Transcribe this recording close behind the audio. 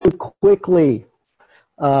quickly.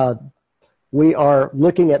 We are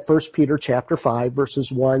looking at 1 Peter chapter 5,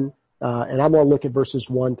 verses 1, and I'm going to look at verses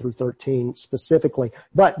 1 through 13 specifically.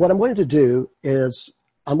 But what I'm going to do is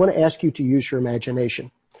I'm going to ask you to use your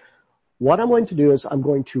imagination. What I'm going to do is I'm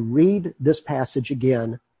going to read this passage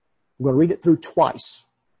again. I'm going to read it through twice.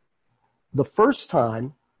 The first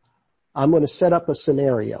time, I'm going to set up a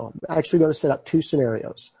scenario. I'm actually going to set up two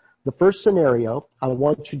scenarios. The first scenario, I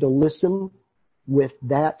want you to listen with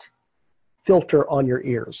that filter on your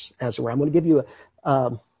ears, as it were. I'm going to give you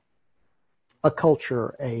a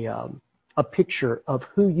culture, a picture of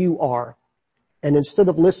who you are. And instead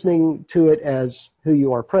of listening to it as who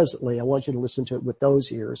you are presently, I want you to listen to it with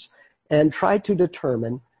those ears and try to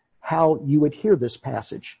determine how you would hear this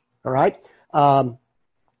passage. All right? I'm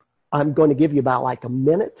going to give you about like a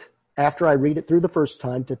minute after I read it through the first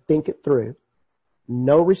time to think it through.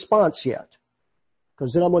 No response yet.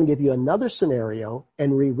 Because then I'm going to give you another scenario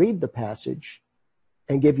and reread the passage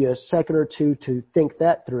and give you a second or two to think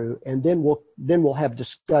that through. And then we'll have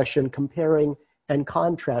discussion comparing and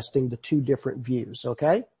contrasting the two different views.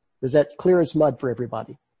 Okay? Is that clear as mud for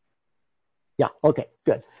everybody? Yeah. Okay.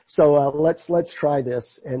 Good. So, let's try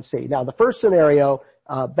this and see. Now, the first scenario,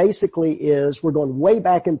 basically is we're going way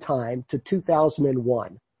back in time to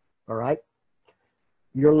 2001. All right?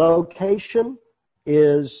 Your location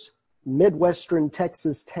is Midwestern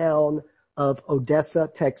Texas town of Odessa,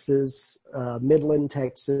 Texas, Midland,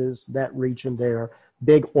 Texas, that region there.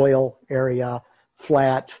 Big oil area,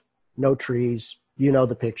 flat, no trees. You know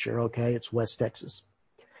the picture, okay? It's West Texas.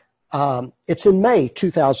 It's in May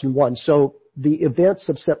 2001, so the events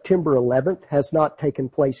of September 11th has not taken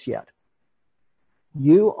place yet.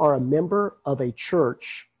 You are a member of a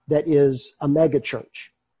church that is a mega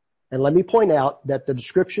church. And let me point out that the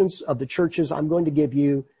descriptions of the churches I'm going to give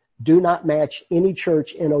you do not match any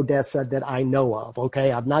church in Odessa that I know of,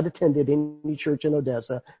 okay? I've not attended any church in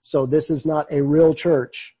Odessa, so this is not a real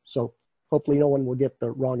church. So hopefully no one will get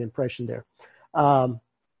the wrong impression there.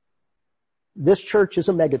 This church is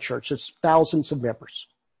a mega church. It's thousands of members.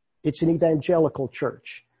 It's an evangelical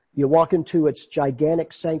church. You walk into its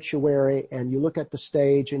gigantic sanctuary and you look at the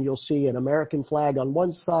stage and you'll see an American flag on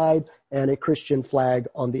one side and a Christian flag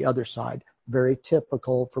on the other side. Very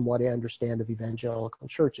typical from what I understand of evangelical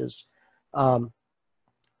churches.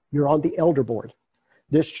 You're on the elder board.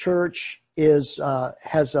 This church has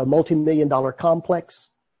a multi-million-dollar complex.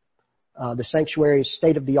 The sanctuary is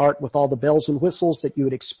state-of-the-art with all the bells and whistles that you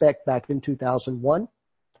would expect back in 2001.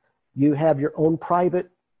 You have your own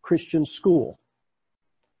private Christian school.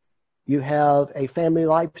 You have a family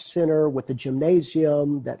life center with a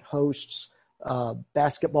gymnasium that hosts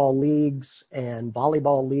basketball leagues and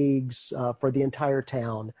volleyball leagues for the entire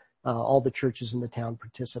town. All the churches in the town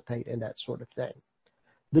participate in that sort of thing.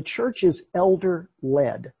 The church is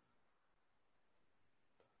elder-led.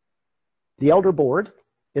 The elder board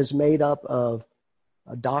is made up of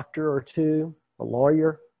a doctor or two, a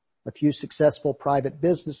lawyer, a few successful private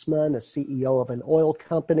businessmen, a CEO of an oil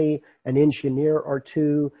company, an engineer or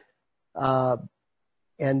two,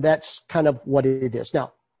 and that's kind of what it is.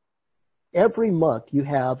 Now, every month you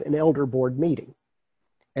have an elder board meeting,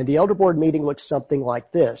 and the elder board meeting looks something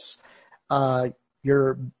like this.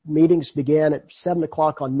 Your meetings begin at 7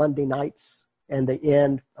 o'clock on Monday nights, and they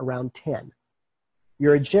end around 10.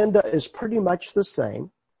 Your agenda is pretty much the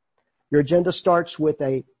same. Your agenda starts with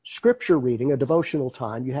a scripture reading, a devotional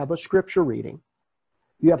time. You have a scripture reading.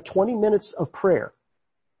 You have 20 minutes of prayer.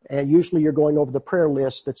 And usually you're going over the prayer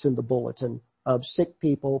list that's in the bulletin of sick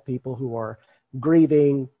people, people who are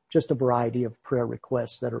grieving, just a variety of prayer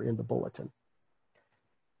requests that are in the bulletin.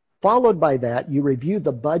 Followed by that, you review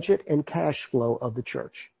the budget and cash flow of the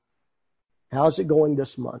church. How's it going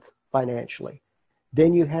this month financially?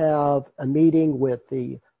 Then you have a meeting with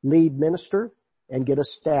the lead minister and get a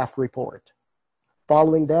staff report.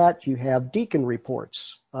 Following that, you have deacon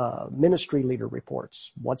reports, ministry leader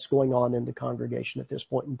reports. What's going on in the congregation at this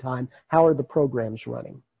point in time? How are the programs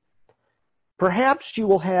running? Perhaps you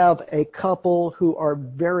will have a couple who are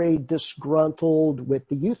very disgruntled with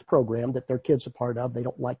the youth program that their kid's a part of. They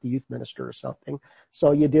don't like the youth minister or something,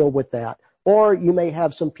 so you deal with that. Or you may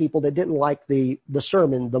have some people that didn't like the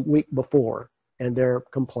sermon the week before, and they're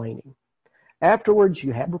complaining. Afterwards,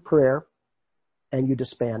 you have a prayer, and you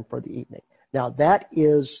disband for the evening. Now, that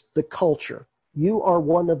is the culture. You are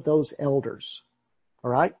one of those elders.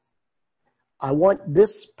 All right? I want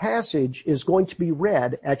this passage is going to be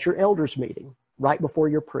read at your elders meeting right before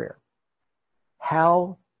your prayer.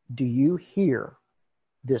 How do you hear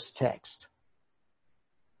this text?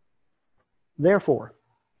 Therefore,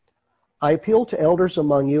 I appeal to elders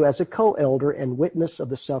among you as a co-elder and witness of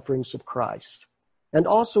the sufferings of Christ, and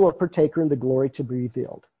also a partaker in the glory to be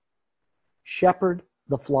revealed. Shepherd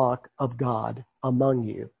the flock of God among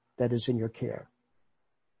you that is in your care,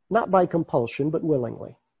 not by compulsion, but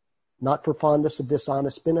willingly, not for fondness of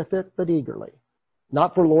dishonest benefit, but eagerly,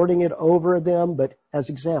 not for lording it over them, but as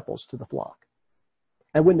examples to the flock.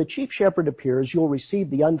 And when the chief shepherd appears, you'll receive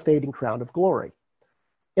the unfading crown of glory.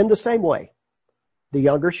 In the same way, the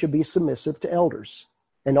younger should be submissive to elders,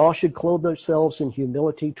 and all should clothe themselves in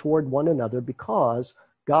humility toward one another, because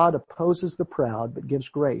God opposes the proud, but gives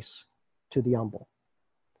grace to the humble.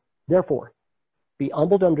 Therefore, be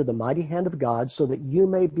humbled under the mighty hand of God, so that you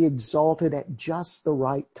may be exalted at just the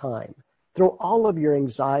right time. Throw all of your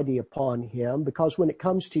anxiety upon him, because when it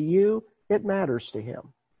comes to you, it matters to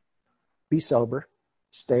him. Be sober,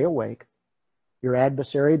 stay awake. Your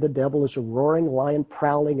adversary, the devil, is a roaring lion,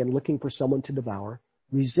 prowling and looking for someone to devour.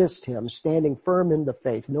 Resist him, standing firm in the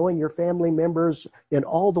faith, knowing your family members in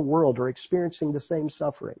all the world are experiencing the same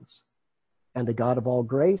sufferings. And the God of all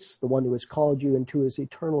grace, the one who has called you into his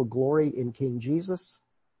eternal glory in King Jesus,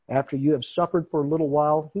 after you have suffered for a little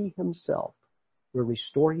while, he himself will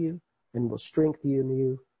restore you and will strengthen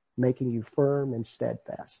you, making you firm and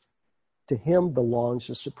steadfast. To him belongs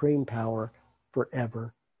the supreme power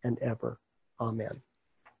forever and ever. Amen.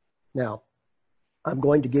 Now, I'm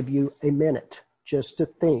going to give you a minute just to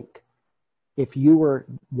think. If you were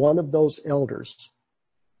one of those elders,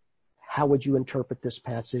 how would you interpret this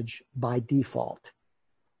passage by default?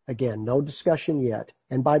 Again, no discussion yet.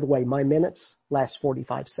 And by the way, my minutes last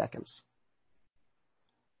 45 seconds.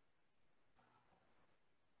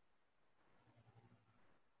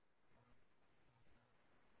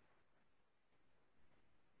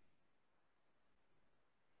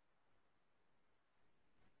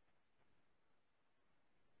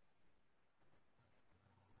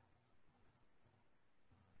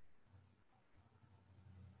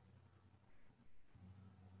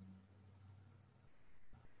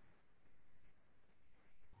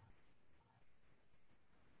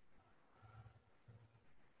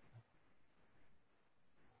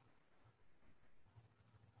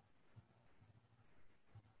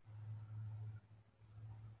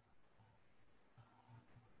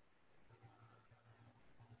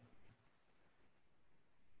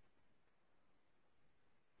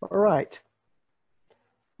 All right.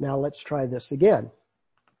 Now let's try this again.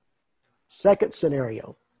 Second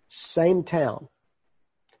scenario, same town,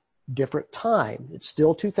 different time. It's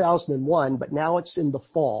still 2001, but now it's in the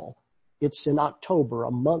fall. It's in October,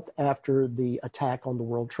 a month after the attack on the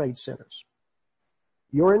World Trade Centers.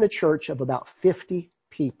 You're in a church of about 50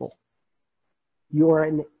 people. You're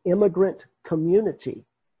an immigrant community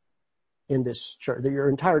in this church. Your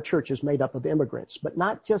entire church is made up of immigrants, but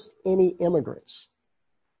not just any immigrants.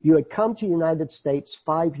 You had come to the United States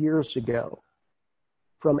 5 years ago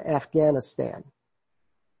from Afghanistan.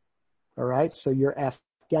 All right, so you're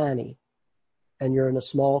Afghani, and you're in a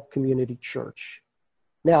small community church.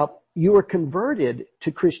 Now, you were converted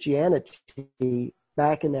to Christianity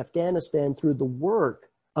back in Afghanistan through the work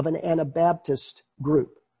of an Anabaptist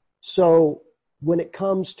group. So when it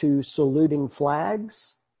comes to saluting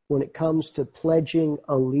flags, when it comes to pledging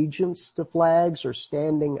allegiance to flags or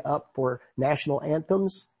standing up for national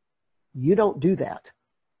anthems, you don't do that.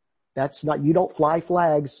 You don't fly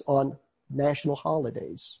flags on national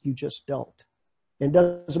holidays. You just don't. And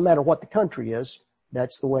it doesn't matter what the country is,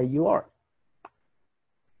 that's the way you are.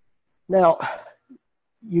 Now,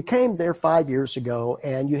 you came there 5 years ago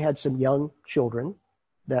and you had some young children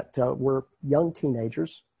that were young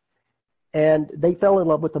teenagers, and they fell in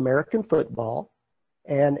love with American football.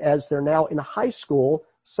 And as they're now in high school,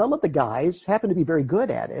 some of the guys happen to be very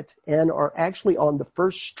good at it and are actually on the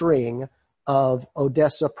first string of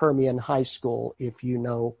Odessa Permian High School, if you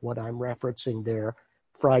know what I'm referencing there,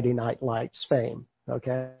 Friday Night Lights fame,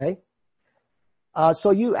 okay?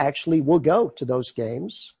 So you actually will go to those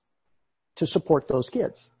games to support those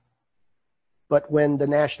kids. But when the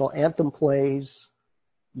national anthem plays,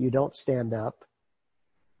 you don't stand up.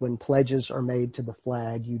 When pledges are made to the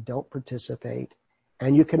flag, you don't participate.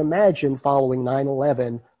 And you can imagine following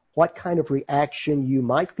 9/11 what kind of reaction you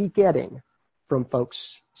might be getting from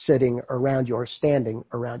folks sitting around you, or standing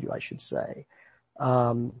around you, I should say.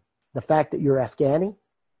 The fact that you're Afghani,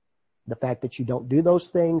 the fact that you don't do those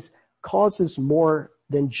things, causes more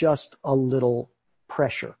than just a little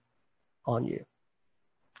pressure on you.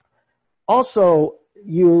 Also,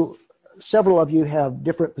 several of you have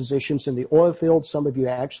different positions in the oil field. Some of you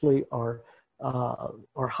actually are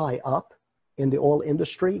high up in the oil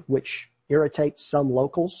industry, which irritates some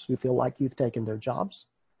locals who feel like you've taken their jobs.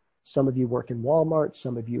 Some of you work in Walmart.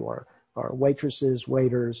 Some of you are waitresses,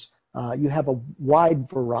 waiters. You have a wide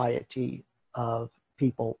variety of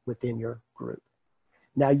people within your group.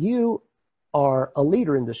 Now, you are a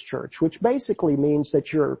leader in this church, which basically means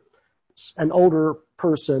that you're an older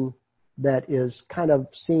person that is kind of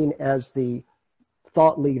seen as the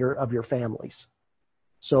thought leader of your families.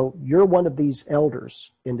 So you're one of these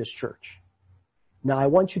elders in this church. Now, I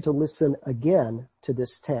want you to listen again to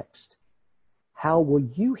this text. How will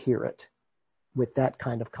you hear it with that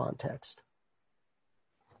kind of context?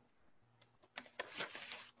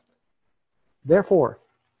 Therefore,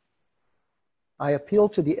 I appeal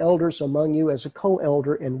to the elders among you as a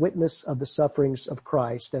co-elder and witness of the sufferings of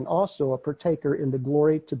Christ, and also a partaker in the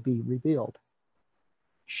glory to be revealed.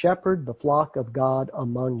 Shepherd the flock of God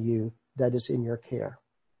among you that is in your care,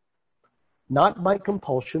 not by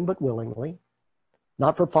compulsion but willingly,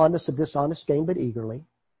 not for fondness of dishonest gain but eagerly,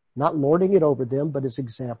 not lording it over them but as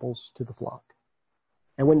examples to the flock.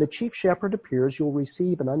 And when the chief shepherd appears, you'll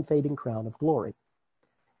receive an unfading crown of glory.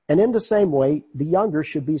 And in the same way, the younger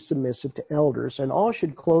should be submissive to elders, and all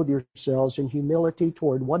should clothe yourselves in humility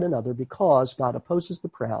toward one another, because God opposes the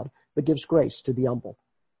proud, but gives grace to the humble.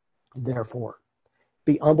 Therefore,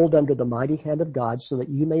 be humbled under the mighty hand of God, so that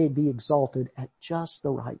you may be exalted at just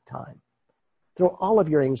the right time. Throw all of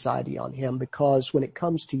your anxiety on him, because when it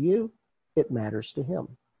comes to you, it matters to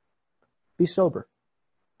him. Be sober.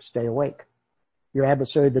 Stay awake. Your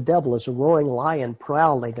adversary, the devil, is a roaring lion,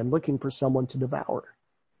 prowling and looking for someone to devour.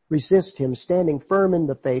 Resist him, standing firm in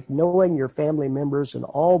the faith, knowing your family members and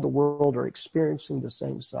all the world are experiencing the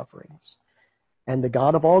same sufferings. And the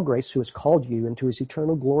God of all grace, who has called you into his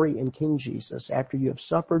eternal glory in King Jesus, after you have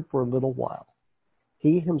suffered for a little while,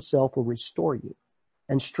 he himself will restore you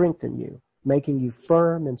and strengthen you, making you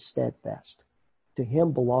firm and steadfast. To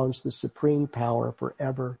him belongs the supreme power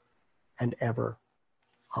forever and ever.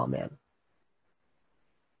 Amen.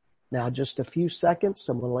 Now, just a few seconds.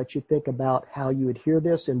 I'm going to let you think about how you would hear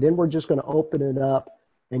this, and then we're just going to open it up,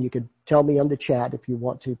 and you can tell me on the chat if you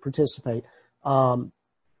want to participate.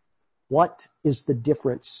 What is the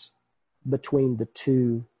difference between the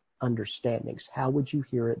two understandings? How would you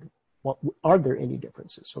hear it? Are there any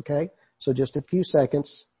differences? Okay, so just a few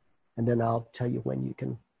seconds, and then I'll tell you when you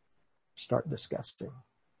can start discussing.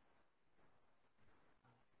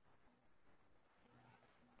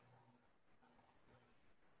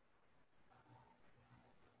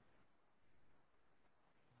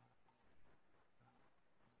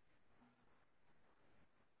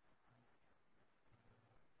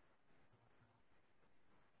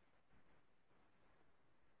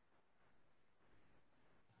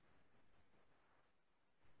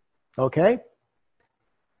 Okay?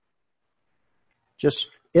 Just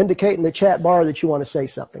indicate in the chat bar that you want to say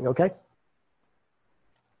something, okay?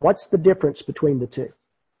 What's the difference between the two?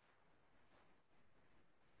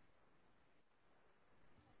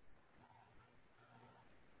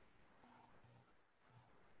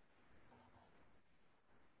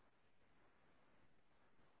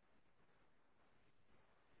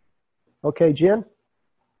 Okay, Jen?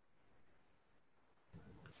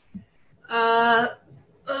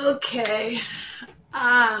 Okay.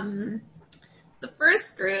 The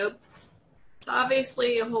first group, it's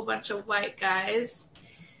obviously a whole bunch of white guys.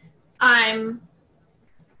 I'm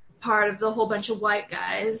part of the whole bunch of white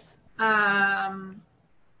guys. And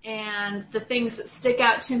the things that stick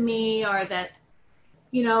out to me are that,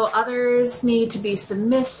 you know, others need to be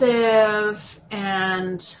submissive,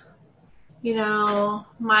 and, you know,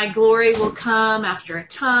 my glory will come after a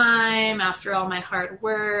time, after all my hard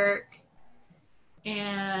work.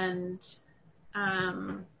 And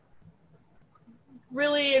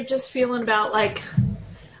really just feeling about like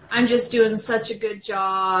I'm just doing such a good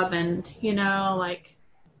job, and, you know, like,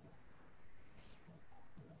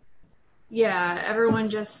 yeah, everyone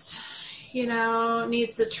just, you know,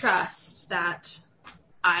 needs to trust that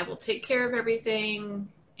I will take care of everything,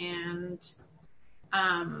 and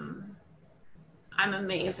I'm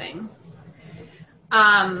amazing.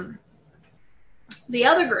 The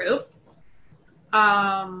other group,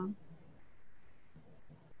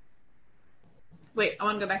 wait, I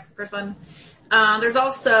want to go back to the first one. There's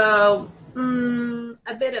also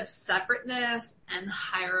a bit of separateness and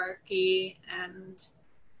hierarchy, and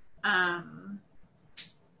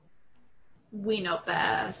we know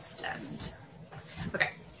best. And okay.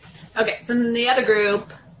 So in the other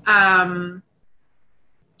group,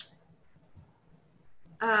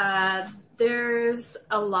 there's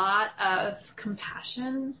a lot of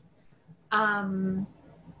compassion.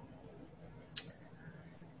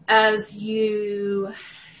 As you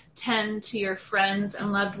tend to your friends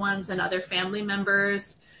and loved ones and other family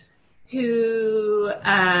members who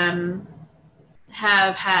have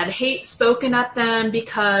had hate spoken at them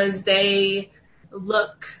because they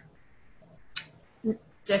look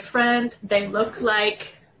different. They look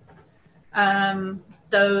like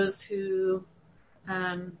those who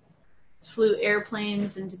flew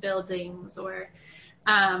airplanes into buildings, or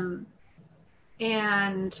and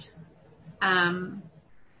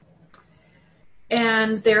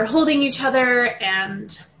they're holding each other,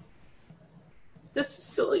 and this is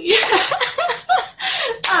silly.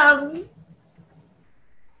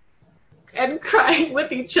 And crying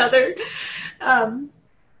with each other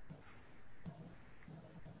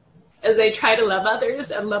as they try to love others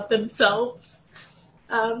and love themselves,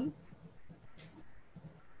 and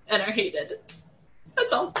are hated.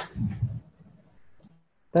 That's all.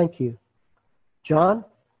 Thank you. John?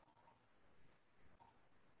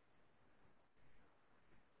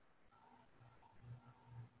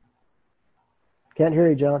 Can't hear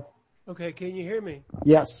you, John. Okay, can you hear me?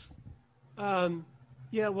 Yes.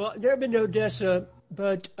 Yeah, well, there have been no Odessa,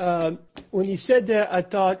 but when you said that, I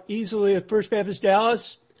thought easily of First Baptist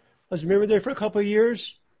Dallas. I was a member there for a couple of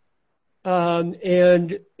years.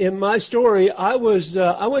 And in my story, I went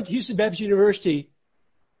to Houston Baptist University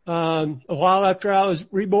a while after I was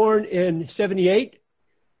reborn in 78.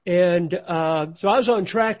 And so I was on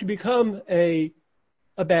track to become a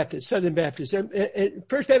Baptist, Southern Baptist. And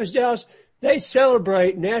First Baptist Dallas, they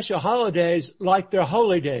celebrate national holidays like they're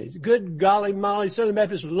holy days. Good golly molly, Southern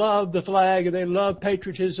Baptists love the flag and they love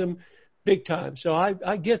patriotism big time. So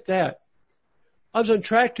I get that. I was on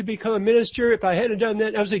track to become a minister. If I hadn't done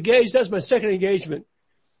that, I was engaged. That was my second engagement.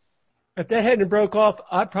 If that hadn't broke off,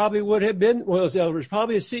 I probably would have been one of those elders,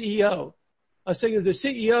 probably a CEO. I was thinking the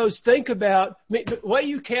CEOs think about, the way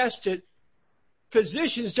you cast it,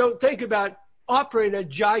 physicians don't think about operating a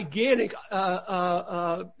gigantic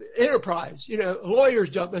enterprise. Lawyers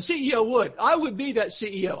don't. The CEO would. I would be that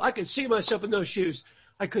CEO. I could see myself in those shoes.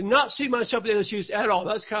 I could not see myself in those shoes at all.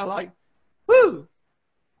 That's kind of like, whoo.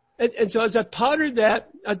 And so as I pondered that,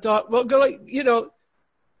 I thought, well,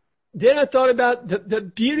 then I thought about the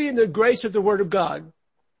beauty and the grace of the Word of God.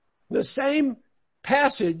 The same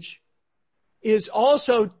passage is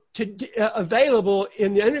also available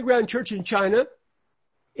in the underground church in China,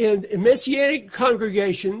 in Messianic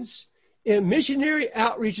congregations, in missionary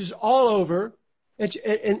outreaches all over. And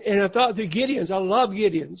I thought the Gideons, I love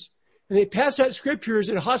Gideons. And they pass out scriptures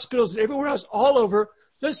in hospitals and everywhere else all over.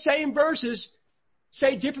 The same verses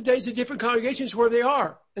say different things in different congregations where they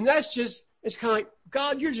are. And that's just, it's kind of like,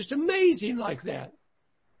 God, you're just amazing like that.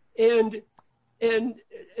 And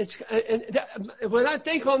when I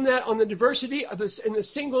think on that, on the diversity of this and the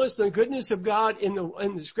singleness and the goodness of God in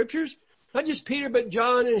the scriptures, not just Peter, but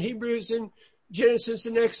John and Hebrews and Genesis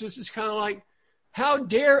and Exodus, is kind of like, how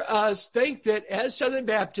dare us think that as Southern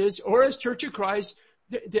Baptists or as Church of Christ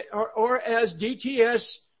or as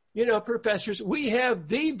DTS, professors, we have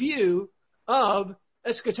the view of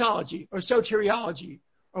eschatology or soteriology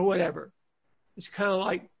or whatever. It's kind of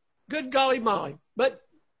like, good golly molly. But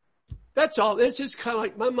that's all. It's just kind of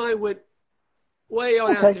like my mind went way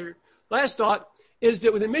on out there. Last thought is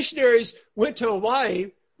that when the missionaries went to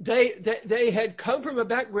Hawaii, they had come from a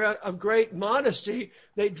background of great modesty.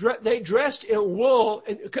 They dressed in wool,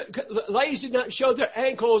 and ladies did not show their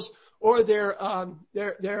ankles or their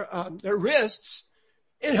wrists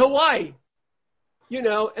in Hawaii.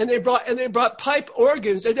 And they brought pipe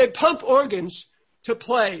organs and they pump organs to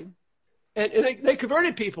play, and they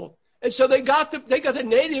converted people. And so they got the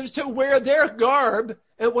natives to wear their garb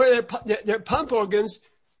and wear their pump organs.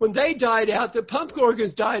 When they died out, the pump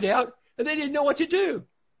organs died out, and they didn't know what to do.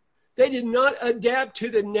 They did not adapt to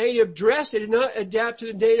the native dress. They did not adapt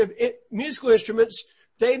to the native musical instruments.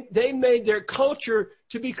 They made their culture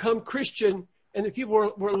to become Christian, and the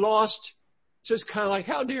people were lost. So it's kind of like,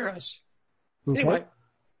 how dare us? Okay. Anyway.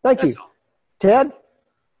 Thank you. All. Ted?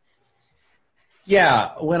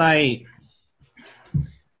 Yeah, when I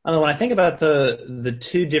think about the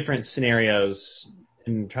two different scenarios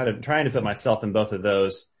and trying to put myself in both of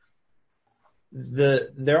those,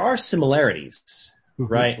 there are similarities,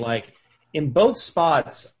 mm-hmm. right? Like in both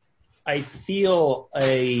spots, I feel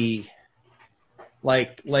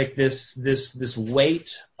like this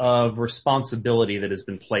weight of responsibility that has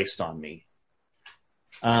been placed on me.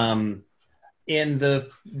 But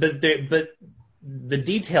the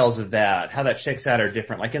details of that, how that shakes out, are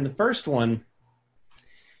different. Like in the first one,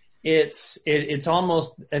 it's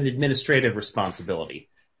almost an administrative responsibility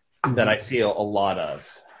that I feel a lot of.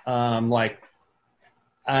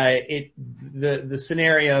 The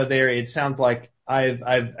scenario there, it sounds like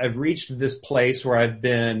I've reached this place where I've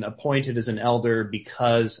been appointed as an elder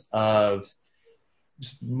because of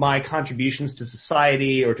my contributions to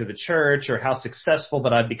society or to the church, or how successful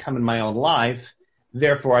that I've become in my own life.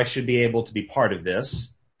 Therefore, I should be able to be part of this.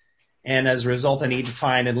 And as a result, I need to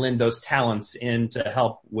find and lend those talents in to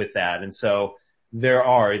help with that. And so I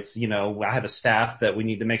have a staff that we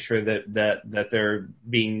need to make sure that they're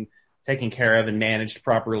being taken care of and managed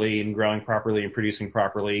properly and growing properly and producing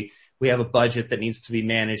properly. We have a budget that needs to be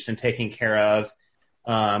managed and taken care of.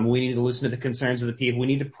 We need to listen to the concerns of the people. We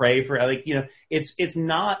need to pray for, it's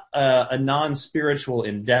not a non-spiritual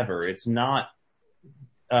endeavor. It's not,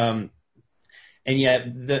 but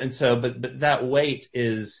that weight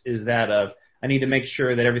is that of, I need to make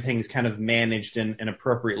sure that everything is kind of managed and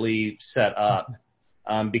appropriately set up,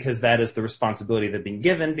 because that is the responsibility that's been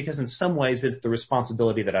given, because in some ways it's the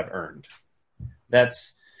responsibility that I've earned.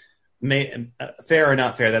 That's fair or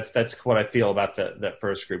not fair. That's what I feel about that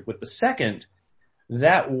first group. With the second,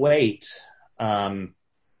 that weight,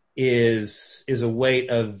 is a weight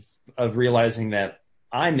of realizing that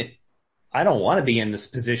I don't want to be in this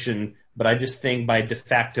position, but I just think by de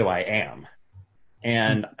facto I am.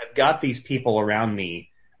 And I've got these people around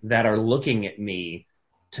me that are looking at me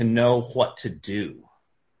to know what to do.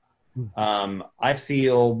 I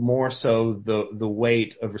feel more so the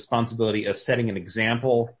weight of responsibility of setting an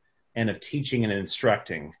example and of teaching and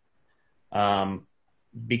instructing.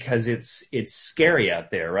 Because it's scary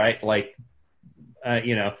out there, right? Like,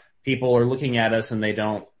 people are looking at us and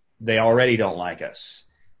they already don't like us.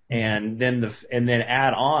 And then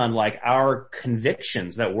add on like our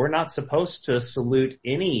convictions that we're not supposed to salute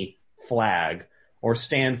any flag or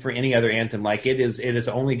stand for any other anthem. Like it is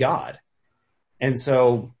only God. And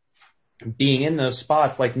so being in those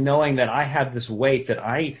spots, like knowing that I have this weight that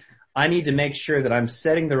I need to make sure that I'm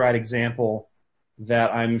setting the right example,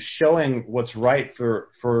 that I'm showing what's right for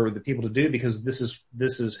the people to do, because this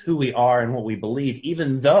is who we are and what we believe,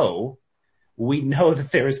 even though we know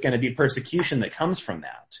that there is going to be persecution that comes from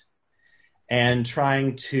that. And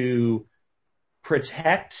trying to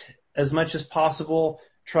protect as much as possible,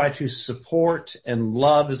 try to support and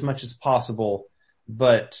love as much as possible,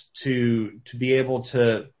 but to be able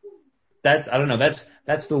to, that's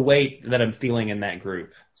the weight that I'm feeling in that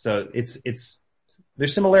group. So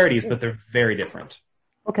there's similarities, but they're very different.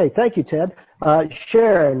 Okay. Thank you, Ted.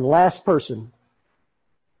 Sharon, last person.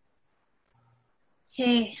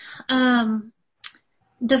 Okay.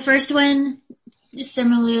 The first one,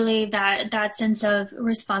 similarly, that sense of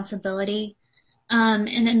responsibility.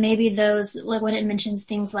 And then maybe those, like when it mentions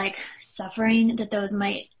things like suffering, that those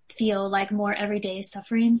might feel like more everyday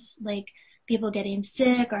sufferings, like people getting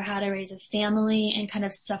sick or how to raise a family, and kind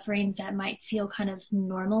of sufferings that might feel kind of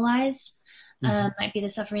normalized, might be the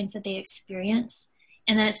sufferings that they experience.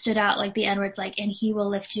 And then it stood out like the N words, like, and he will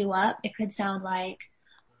lift you up. It could sound like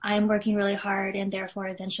I'm working really hard and therefore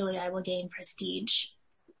eventually I will gain prestige.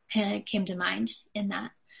 And it came to mind in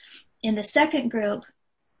that. In the second group,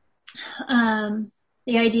 the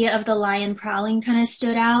idea of the lion prowling kind of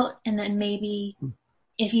stood out, and then maybe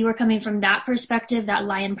if you were coming from that perspective, that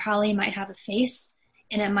lion prowling might have a face,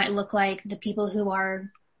 and it might look like the people who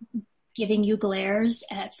are giving you glares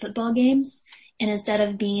at football games. And instead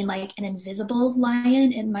of being like an invisible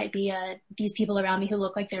lion, it might be these people around me who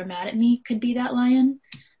look like they're mad at me could be that lion.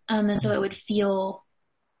 And so it would feel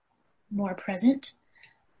more present.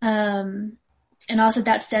 And also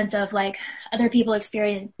that sense of like other people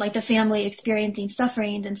experience, like the family experiencing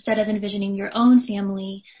sufferings, instead of envisioning your own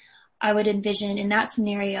family, I would envision in that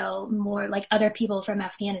scenario more like other people from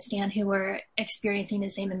Afghanistan who were experiencing the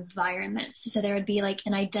same environments. So there would be like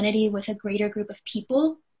an identity with a greater group of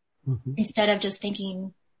people, instead of just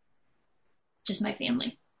thinking just my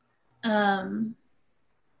family.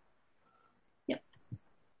 Yep.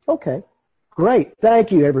 Okay. Great.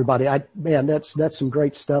 Thank you, everybody. That's some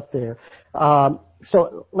great stuff there.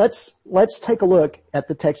 So let's take a look at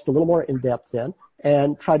the text a little more in depth then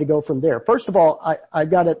and try to go from there. First of all,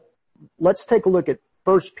 let's take a look at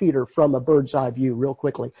 1 Peter from a bird's eye view real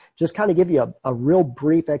quickly. Just kind of give you a real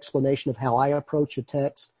brief explanation of how I approach a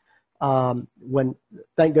text. Thank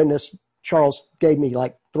goodness Charles gave me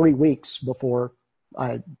like 3 weeks before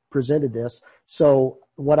I presented this. So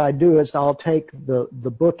what I do is I'll take the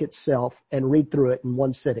book itself and read through it in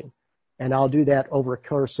one sitting. And I'll do that over a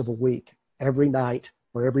course of a week. Every night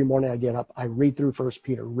or every morning I get up, I read through 1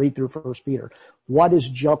 Peter. What is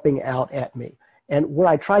jumping out at me? And what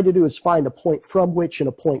I try to do is find a point from which and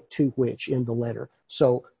a point to which in the letter.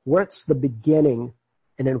 So what's the beginning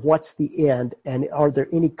and then what's the end? And are there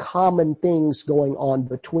any common things going on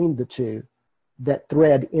between the two that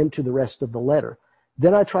thread into the rest of the letter?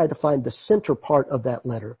 Then I try to find the center part of that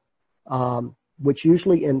letter, which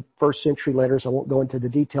usually in first century letters, I won't go into the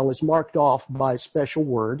detail, is marked off by a special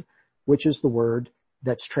word, which is the word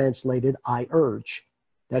that's translated I urge.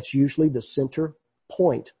 That's usually the center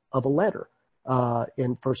point of a letter.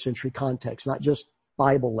 in first century context, not just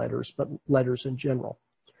Bible letters, but letters in general.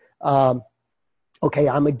 Okay,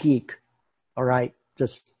 I'm a geek. All right.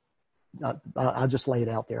 I'll just lay it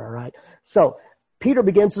out there. All right. So Peter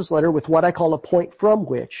begins his letter with what I call a point from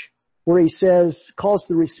which, where he calls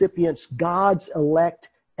the recipients God's elect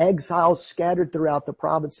exiles scattered throughout the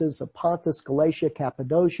provinces of Pontus, Galatia,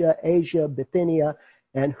 Cappadocia, Asia, Bithynia,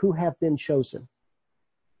 and who have been chosen.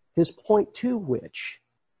 His point to which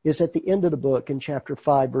is at the end of the book in chapter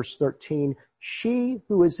 5, verse 13, she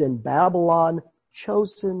who is in Babylon,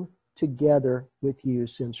 chosen together with you,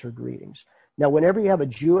 sends her greetings. Now, whenever you have a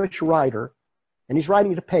Jewish writer, and he's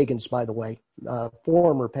writing to pagans, by the way,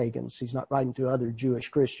 former pagans. He's not writing to other Jewish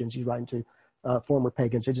Christians. He's writing to former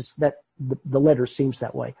pagans. It's just that the letter seems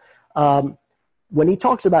that way. When he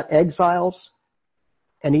talks about exiles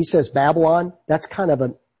and he says Babylon, that's kind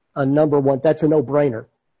of a number one. That's a no-brainer.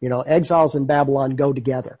 You know, exiles and Babylon go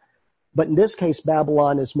together. But in this case,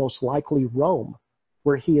 Babylon is most likely Rome,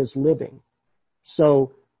 where he is living.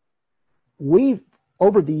 So we've,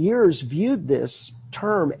 over the years, viewed this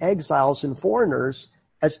term exiles and foreigners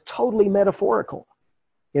as totally metaphorical.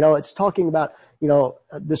 You know, it's talking about, you know,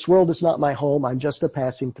 this world is not my home. I'm just a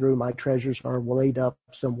passing through. My treasures are laid up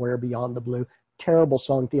somewhere beyond the blue. Terrible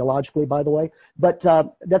song theologically, by the way. But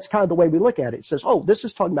that's kind of the way we look at it. It says, oh, this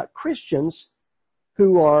is talking about Christians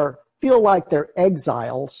who feel like they're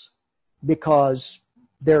exiles because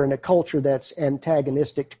they're in a culture that's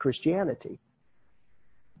antagonistic to Christianity.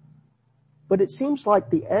 But it seems like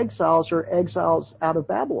the exiles are exiles out of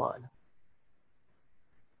Babylon.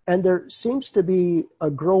 And there seems to be a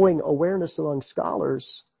growing awareness among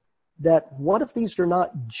scholars that what if these are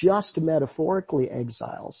not just metaphorically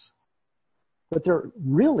exiles, but they're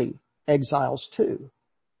really exiles too?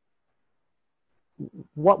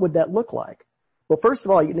 What would that look like? Well, first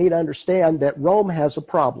of all, you need to understand that Rome has a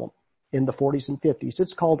problem in the 40s and 50s.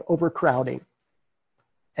 It's called overcrowding.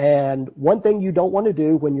 And one thing you don't want to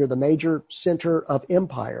do when you're the major center of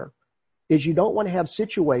empire is you don't want to have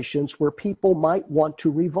situations where people might want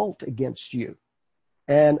to revolt against you.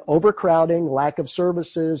 And overcrowding, lack of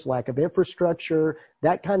services, lack of infrastructure,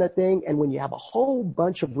 that kind of thing. And when you have a whole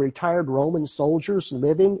bunch of retired Roman soldiers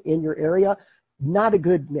living in your area, not a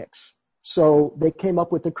good mix. So they came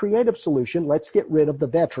up with a creative solution. Let's get rid of the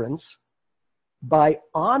veterans by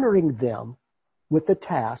honoring them with the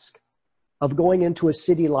task of going into a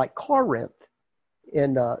city like Corinth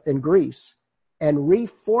in Greece and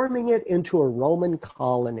reforming it into a Roman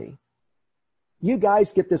colony. You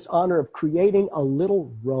guys get this honor of creating a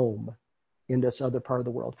little Rome in this other part of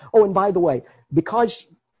the world. Oh, and by the way, because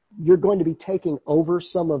you're going to be taking over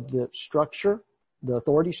some of the structure, the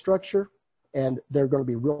authority structure, and they're going to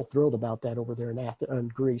be real thrilled about that over there in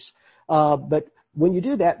Greece. But when you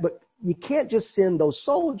do that, but you can't just send those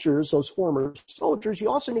soldiers, those former soldiers. You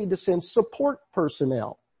also need to send support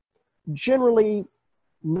personnel, generally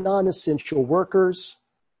non-essential workers,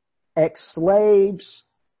 ex-slaves,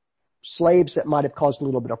 slaves that might have caused a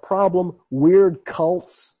little bit of problem, weird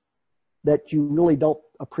cults that you really don't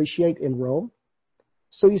appreciate in Rome.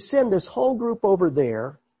 So you send this whole group over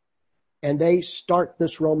there, and they start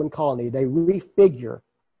this Roman colony. They refigure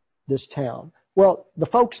this town. Well, the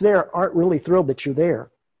folks there aren't really thrilled that you're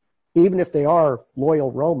there, even if they are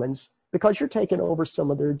loyal Romans, because you're taking over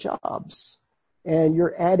some of their jobs and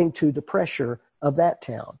you're adding to the pressure of that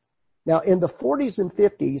town. Now, in the 40s and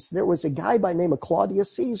 50s, there was a guy by the name of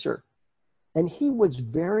Claudius Caesar, and he was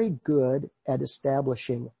very good at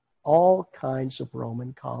establishing all kinds of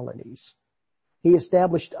Roman colonies. He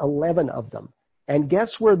established 11 of them, and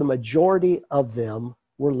guess where the majority of them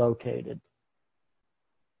were located?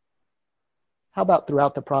 How about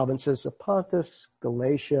throughout the provinces of Pontus,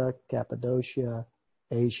 Galatia, Cappadocia,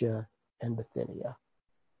 Asia, and Bithynia?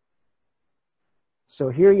 So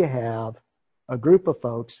here you have a group of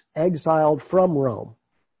folks exiled from Rome,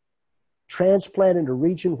 transplanted to a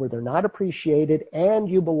region where they're not appreciated, and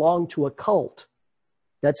you belong to a cult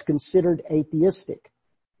that's considered atheistic.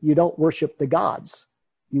 You don't worship the gods.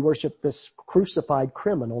 You worship this crucified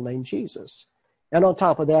criminal named Jesus. And on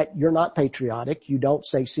top of that, you're not patriotic. You don't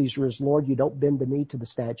say Caesar is Lord. You don't bend the knee to the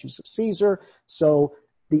statues of Caesar. So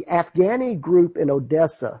the Afghani group in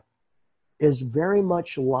Odessa is very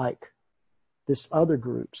much like this other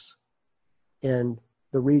groups in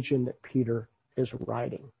the region that Peter is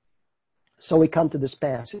writing. So we come to this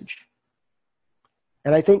passage.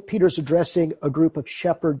 And I think Peter's addressing a group of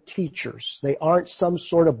shepherd teachers. They aren't some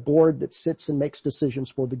sort of board that sits and makes decisions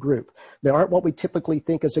for the group. They aren't what we typically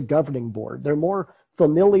think as a governing board. They're more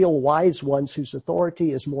familial, wise ones whose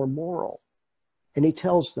authority is more moral. And he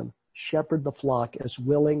tells them, shepherd the flock as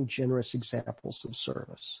willing, generous examples of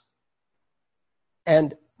service.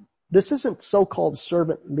 And this isn't so-called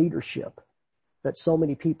servant leadership that so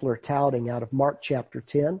many people are touting out of Mark chapter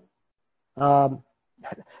 10.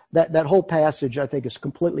 That whole passage, I think, is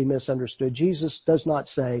completely misunderstood. Jesus does not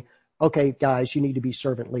say, okay, guys, you need to be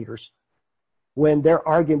servant leaders. When they're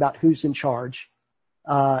arguing about who's in charge,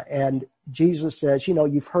 and Jesus says,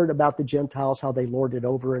 you've heard about the Gentiles, how they lord it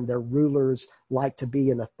over and their rulers like to be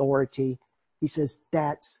in authority. He says,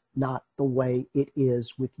 that's not the way it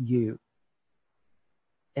is with you.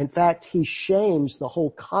 In fact, he shames the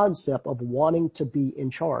whole concept of wanting to be in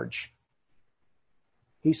charge.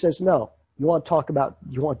 He says, no, you want to talk about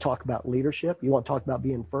leadership? You want to talk about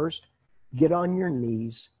being first? Get on your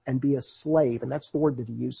knees and be a slave. And that's the word that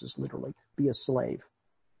he uses literally, be a slave.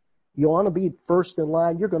 You want to be first in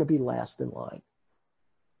line, you're going to be last in line.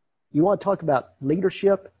 You want to talk about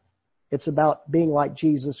leadership? It's about being like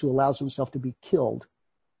Jesus, who allows himself to be killed,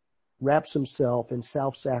 wraps himself in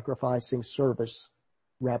self-sacrificing service,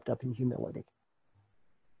 wrapped up in humility.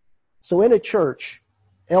 So in a church,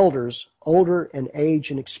 elders, older in age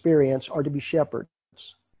and experience, are to be shepherds.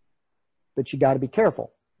 But you got to be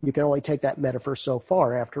careful. You can only take that metaphor so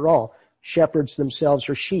far. After all, shepherds themselves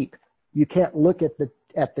are sheep. You can't look at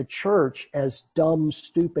the church as dumb,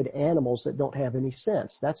 stupid animals that don't have any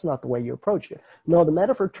sense. That's not the way you approach it. No, the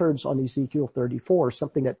metaphor turns on Ezekiel 34,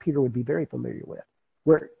 something that Peter would be very familiar with,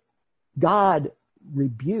 where God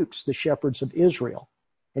rebukes the shepherds of Israel.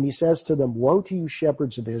 And he says to them, woe to you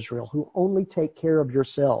shepherds of Israel, who only take care of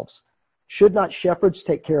yourselves. Should not shepherds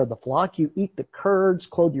take care of the flock? You eat the curds,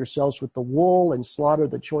 clothe yourselves with the wool, and slaughter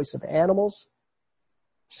the choice of animals.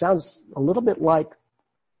 Sounds a little bit like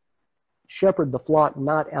shepherd the flock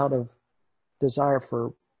not out of desire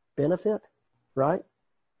for benefit, right?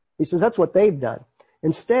 He says that's what they've done.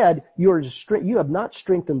 Instead, you have not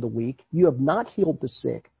strengthened the weak. You have not healed the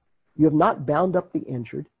sick. You have not bound up the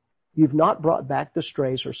injured. You've not brought back the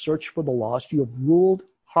strays or searched for the lost. You have ruled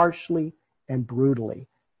harshly and brutally.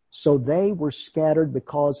 So they were scattered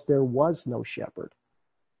because there was no shepherd.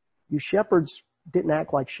 You shepherds didn't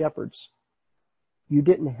act like shepherds. You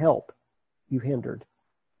didn't help. You hindered.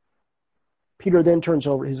 Peter then turns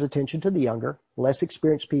over his attention to the younger, less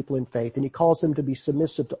experienced people in faith, and he calls them to be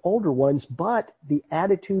submissive to older ones, but the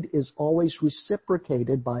attitude is always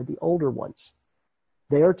reciprocated by the older ones.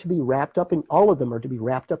 They are to be wrapped up in, all of them are to be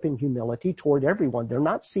wrapped up in humility toward everyone. They're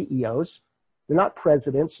not CEOs. They're not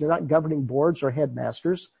presidents. They're not governing boards or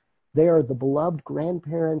headmasters. They are the beloved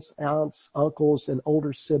grandparents, aunts, uncles, and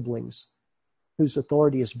older siblings whose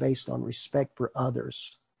authority is based on respect for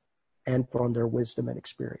others and on their wisdom and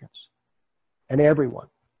experience. And everyone,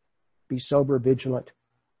 be sober, vigilant,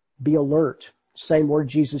 be alert. Same word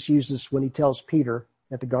Jesus uses when he tells Peter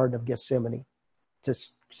at the Garden of Gethsemane to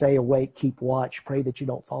say awake, keep watch, pray that you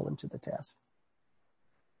don't fall into the test.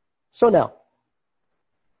 So now,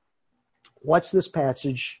 what's this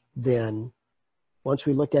passage then? Once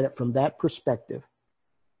we look at it from that perspective,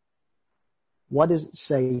 what does it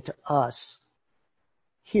say to us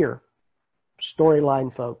here,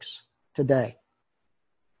 Storyline folks, today?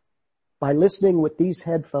 By listening with these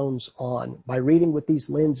headphones on, by reading with these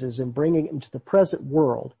lenses and bringing it into the present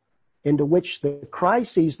world, into which the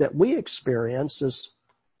crises that we experience is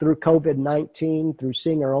through COVID-19, through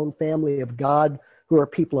seeing our own family of God who are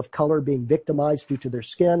people of color being victimized due to their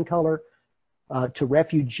skin color, to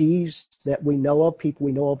refugees that we know of, people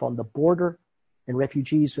we know of on the border, and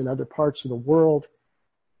refugees in other parts of the world.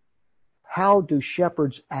 How do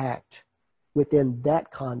shepherds act within that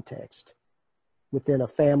context, within a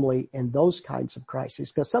family and those kinds of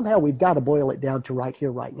crises? Because somehow we've got to boil it down to right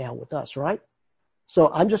here, right now with us, right? So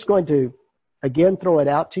I'm just going to, again, throw it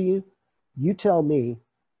out to you. You tell me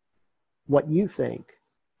what you think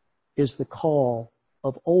is the call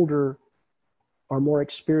of older or more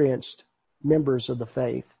experienced members of the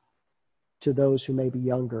faith to those who may be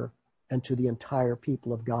younger and to the entire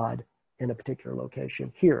people of God in a particular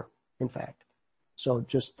location here, in fact. So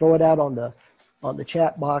just throw it out on the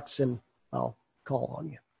chat box and I'll call on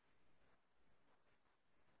you.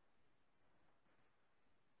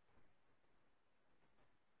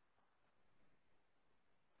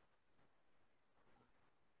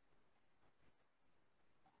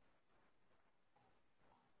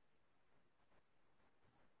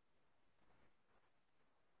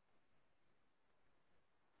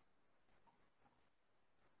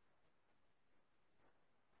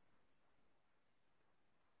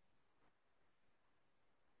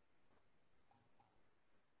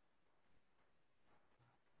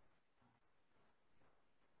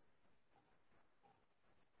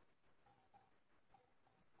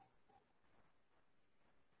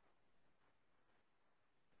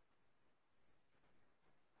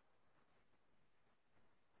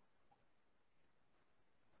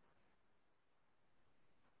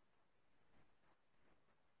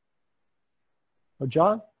 Oh,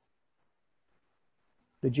 John?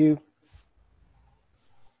 Did you?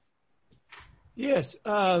 Yes.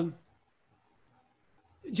 My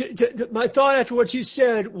thought after what you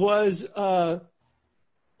said was, I've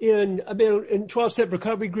been in 12-step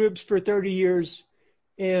recovery groups for 30 years.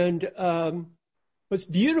 And, what's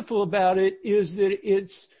beautiful about it is that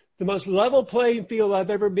it's the most level playing field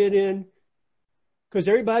I've ever been in, because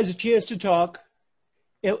everybody has a chance to talk.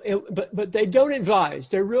 But they don't advise.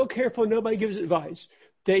 They're real careful. Nobody gives advice.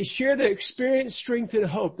 They share their experience, strength, and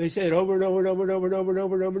hope. They say it over and over and over and over and over and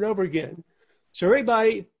over and over and over again. So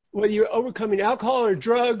everybody, whether you're overcoming alcohol or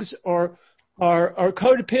drugs or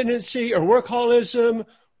codependency or workaholism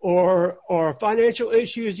or financial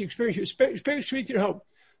issues, you experience strength and hope.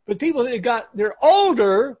 But people they're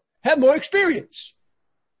older have more experience.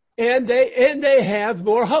 And they have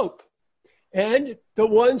more hope. And the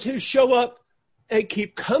ones who show up and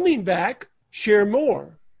keep coming back share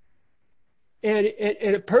more. And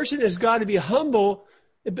a person has got to be humble.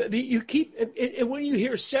 But and when you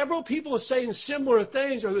hear several people saying similar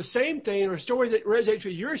things or the same thing or a story that resonates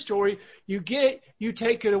with your story, you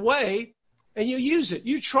take it away and you use it.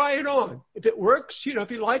 You try it on. If it works,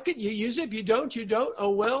 if you like it, you use it. If you don't, you don't. Oh,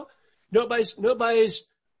 well, nobody's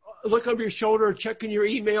looking over your shoulder or checking your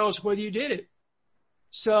emails whether you did it.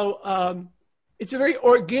 So, it's a very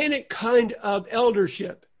organic kind of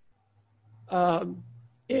eldership. But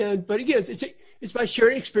again, it's by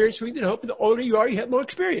sharing experience, strength, and hope. And the older you are, you have more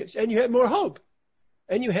experience and you have more hope.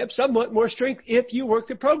 And you have somewhat more strength if you work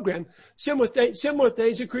the program. Similar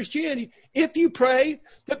things in Christianity. If you pray,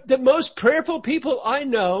 the most prayerful people I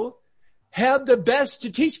know have the best to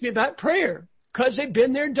teach me about prayer because they've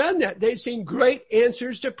been there and done that. They've seen great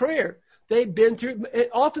answers to prayer. They've been through,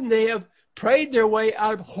 often they have prayed their way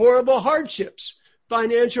out of horrible hardships,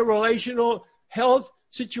 financial, relational, health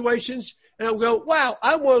situations. And I'll go, wow,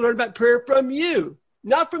 I want to learn about prayer from you,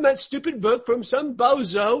 not from that stupid book from some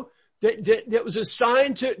bozo that was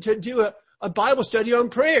assigned to do a Bible study on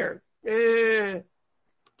prayer.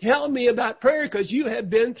 Tell me about prayer because you have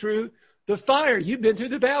been through the fire. You've been through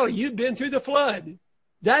the valley. You've been through the flood.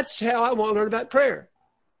 That's how I want to learn about prayer.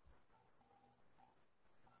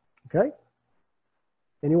 Okay.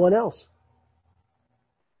 Anyone else?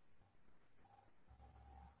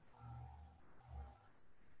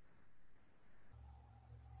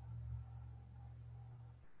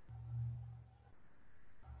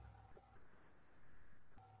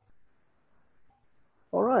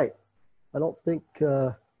 All right. I don't think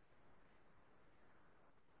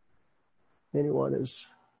anyone has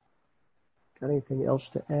got anything else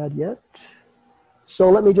to add yet. So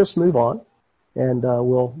let me just move on, and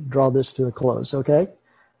we'll draw this to a close, okay?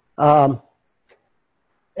 And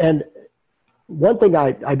one thing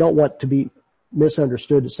I don't want to be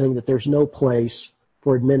misunderstood is saying that there's no place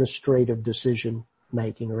for administrative decision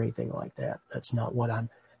making or anything like that. That's not what I'm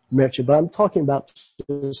mentioning. But I'm talking about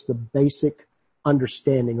just the basic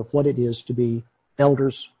understanding of what it is to be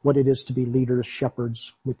elders, what it is to be leaders,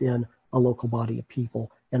 shepherds within a local body of people,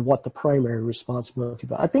 and what the primary responsibility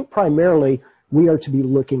is. I think primarily we are to be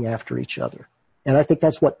looking after each other. And I think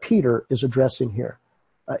that's what Peter is addressing here.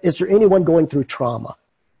 Is there anyone going through trauma?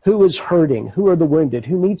 Who is hurting? Who are the wounded?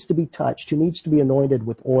 Who needs to be touched? Who needs to be anointed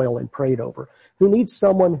with oil and prayed over? Who needs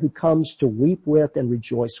someone who comes to weep with and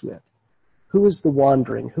rejoice with? Who is the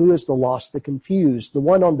wandering? Who is the lost, the confused, the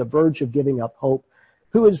one on the verge of giving up hope?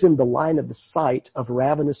 Who is in the line of the sight of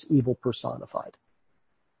ravenous evil personified?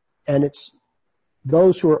 And it's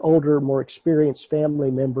those who are older, more experienced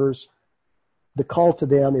family members. The call to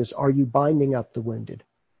them is, are you binding up the wounded?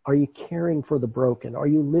 Are you caring for the broken? Are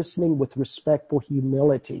you listening with respectful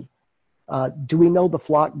humility? Do we know the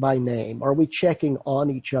flock by name? Are we checking on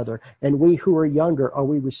each other? And we who are younger, are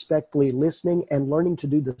we respectfully listening and learning to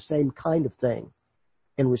do the same kind of thing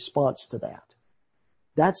in response to that?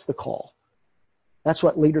 That's the call. That's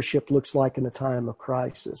what leadership looks like in a time of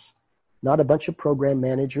crisis. Not a bunch of program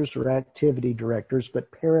managers or activity directors,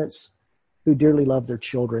 but parents who dearly love their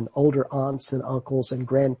children, older aunts and uncles and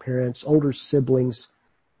grandparents, older siblings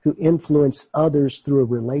who influence others through a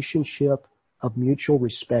relationship of mutual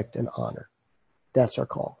respect and honor. That's our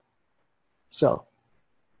call. So,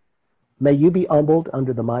 may you be humbled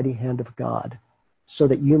under the mighty hand of God so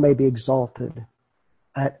that you may be exalted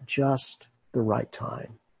at just the right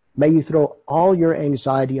time. May you throw all your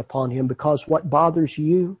anxiety upon him because what bothers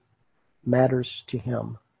you matters to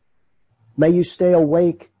him. May you stay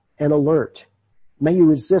awake and alert. May you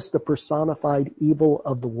resist the personified evil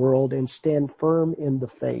of the world and stand firm in the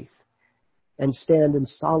faith and stand in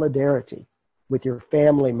solidarity with your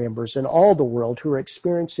family members and all the world who are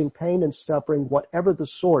experiencing pain and suffering, whatever the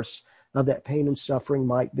source of that pain and suffering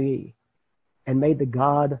might be. And may the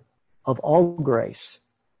God of all grace,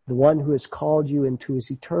 the one who has called you into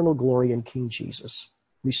his eternal glory in King Jesus,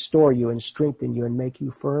 restore you and strengthen you and make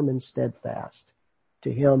you firm and steadfast.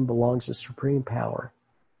 To him belongs the supreme power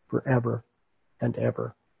forever and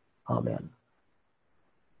ever. Amen.